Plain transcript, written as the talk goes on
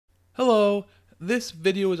Hello, this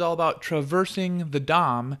video is all about traversing the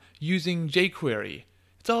DOM using jQuery.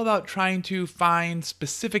 It's all about trying to find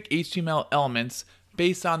specific HTML elements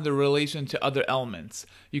based on the relation to other elements.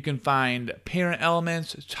 You can find parent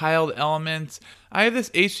elements, child elements. I have this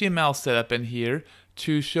HTML set up in here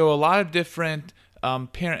to show a lot of different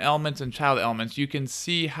parent elements and child elements. You can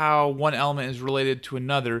see how one element is related to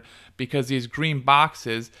another because these green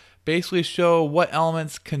boxes basically show what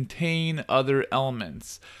elements contain other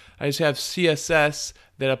elements. I just have CSS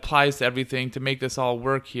that applies to everything to make this all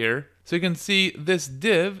work here. So you can see this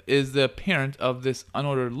div is the parent of this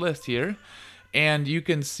unordered list here, and you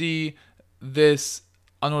can see this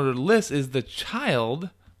unordered list is the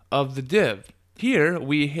child of the div. Here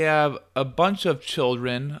we have a bunch of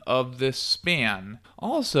children of this span.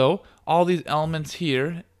 Also, all these elements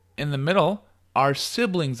here in the middle are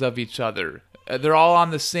siblings of each other. They're all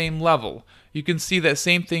on the same level. You can see that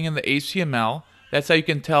same thing in the HTML. That's how you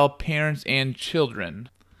can tell parents and children.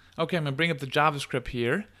 Okay, I'm going to bring up the JavaScript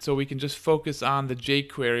here so we can just focus on the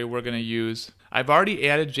jQuery we're going to use. I've already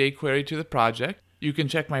added jQuery to the project. You can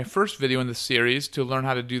check my first video in the series to learn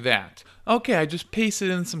how to do that. Okay, I just pasted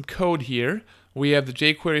in some code here. We have the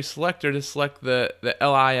jQuery selector to select the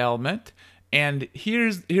li element. And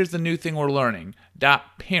here's the new thing we're learning,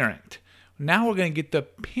 .parent. Now we're going to get the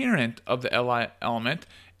parent of the li element,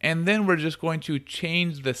 and then we're just going to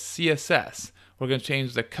change the CSS. We're going to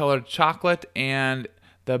change the color to chocolate, and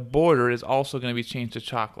the border is also going to be changed to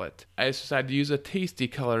chocolate. I just decided to use a tasty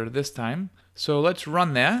color this time. So let's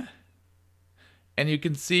run that. And you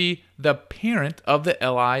can see the parent of the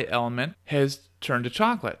li element has turned to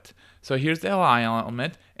chocolate. So here's the li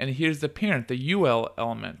element, and here's the parent, the ul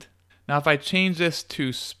element. Now if I change this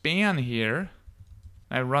to span here,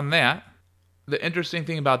 I run that. The interesting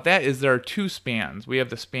thing about that is there are two spans. We have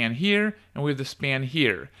the span here and we have the span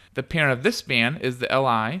here. The parent of this span is the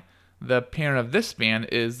li. The parent of this span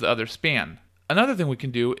is the other span. Another thing we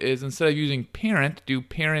can do is instead of using parent, do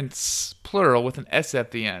parents plural with an s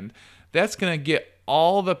at the end. That's going to get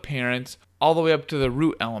all the parents all the way up to the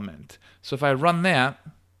root element. So if I run that,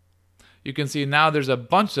 you can see now there's a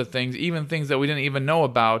bunch of things, even things that we didn't even know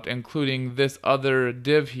about, including this other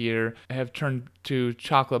div here, have turned to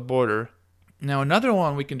chocolate border. Now another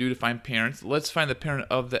one we can do to find parents, let's find the parent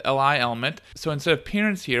of the li element. So instead of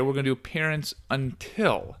parents here, we're going to do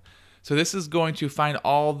parentUntil. So this is going to find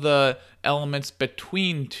all the elements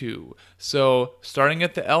between two. So starting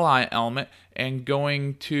at the li element and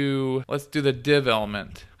going to, let's do the div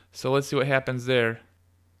element. So let's see what happens there.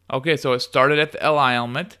 Okay, so it started at the li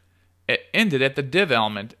element, it ended at the div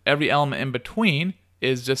element. Every element in between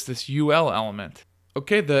is just this ul element.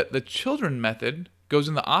 Okay, the children method goes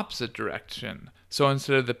in the opposite direction. So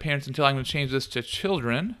instead of the parentUntil, I'm going to change this to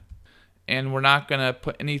children, and we're not going to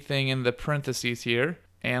put anything in the parentheses here.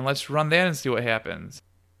 And let's run that and see what happens.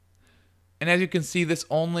 And as you can see, this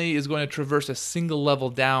only is going to traverse a single level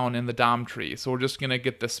down in the DOM tree. So we're just going to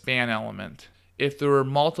get the span element. If there were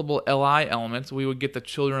multiple li elements, we would get the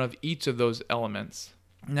children of each of those elements.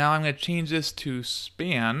 Now I'm going to change this to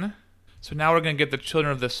span. So now we're going to get the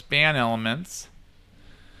children of the span elements.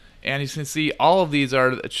 And you can see all of these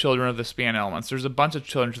are the children of the span elements. There's a bunch of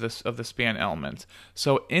children of the span elements.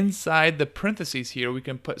 So inside the parentheses here, we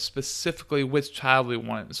can put specifically which child we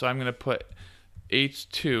want. So I'm going to put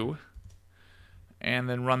h2 and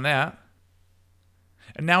then run that.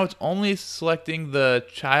 And now it's only selecting the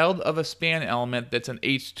child of a span element that's an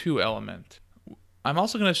h2 element. I'm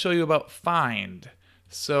also going to show you about find.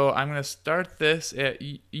 So I'm going to start this at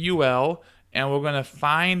ul, and we're going to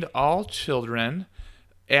find all children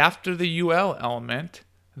after the ul element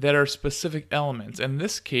that are specific elements. In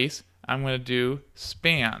this case, I'm going to do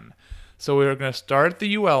span. So we're going to start at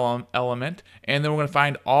the ul element, and then we're going to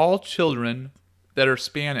find all children that are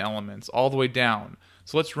span elements all the way down.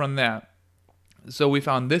 So let's run that. So we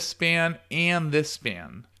found this span and this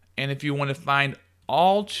span. And if you want to find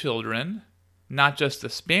all children, not just the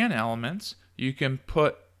span elements, you can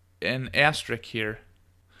put an asterisk here.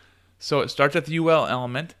 So it starts at the ul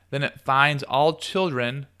element, then it finds all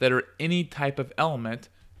children that are any type of element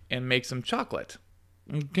and makes them chocolate.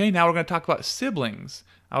 Okay, now we're going to talk about siblings.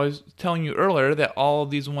 I was telling you earlier that all of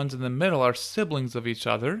these ones in the middle are siblings of each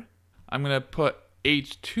other. I'm going to put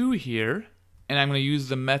h2 here, and I'm going to use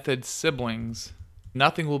the method siblings.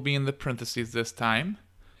 Nothing will be in the parentheses this time.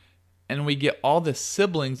 And we get all the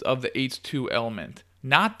siblings of the h2 element.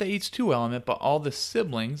 Not the h2 element, but all the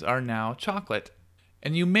siblings are now chocolate.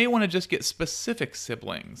 And you may want to just get specific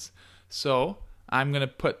siblings. So I'm going to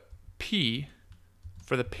put P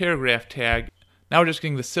for the paragraph tag. Now we're just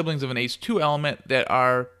getting the siblings of an h2 element that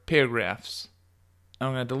are paragraphs.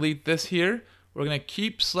 I'm going to delete this here. We're going to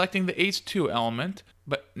keep selecting the h2 element,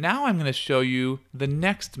 but now I'm going to show you the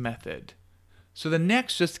next method. So the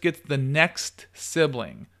next just gets the next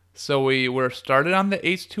sibling. So we were started on the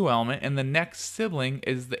h2 element, and the next sibling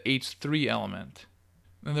is the h3 element.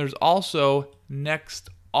 Then there's also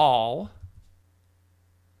nextAll.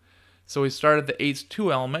 So we started the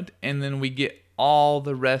h2 element, and then we get all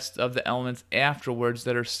the rest of the elements afterwards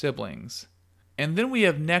that are siblings. And then we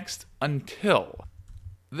have nextUntil.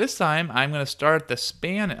 This time I'm going to start the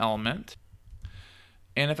span element,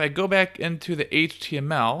 and if I go back into the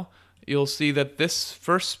HTML, you'll see that this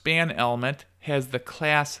first span element has the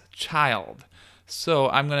class child. So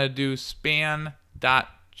I'm going to do span.child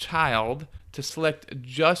to select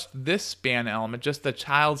just this span element, just the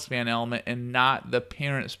child span element, and not the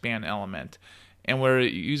parent span element. And we're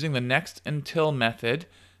using the nextUntil method,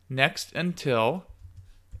 nextUntil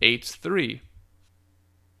h3.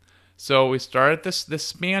 So we start at this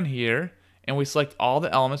span here, and we select all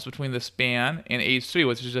the elements between the span and h3,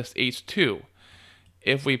 which is just h2.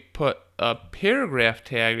 If we put a paragraph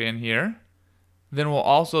tag in here, then we'll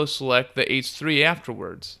also select the h3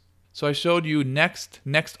 afterwards. So I showed you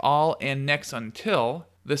nextAll, and nextUntil.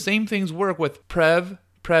 The same things work with prev,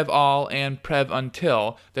 prevAll, and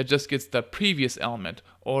prevUntil. That just gets the previous element,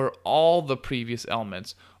 or all the previous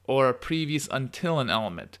elements, or a previous until an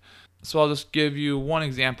element. So I'll just give you one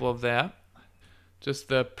example of that. Just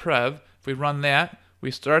the prev. If we run that, we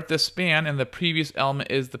start this span, and the previous element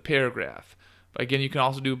is the paragraph. But again, you can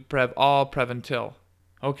also do prevAll, prevUntil.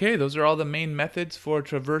 Okay, those are all the main methods for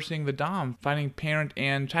traversing the DOM, finding parent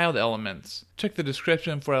and child elements. Check the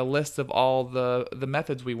description for a list of all the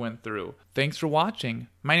methods we went through. Thanks for watching.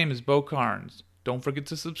 My name is Beau. Don't forget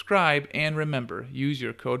to subscribe, and remember, use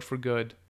your code for good.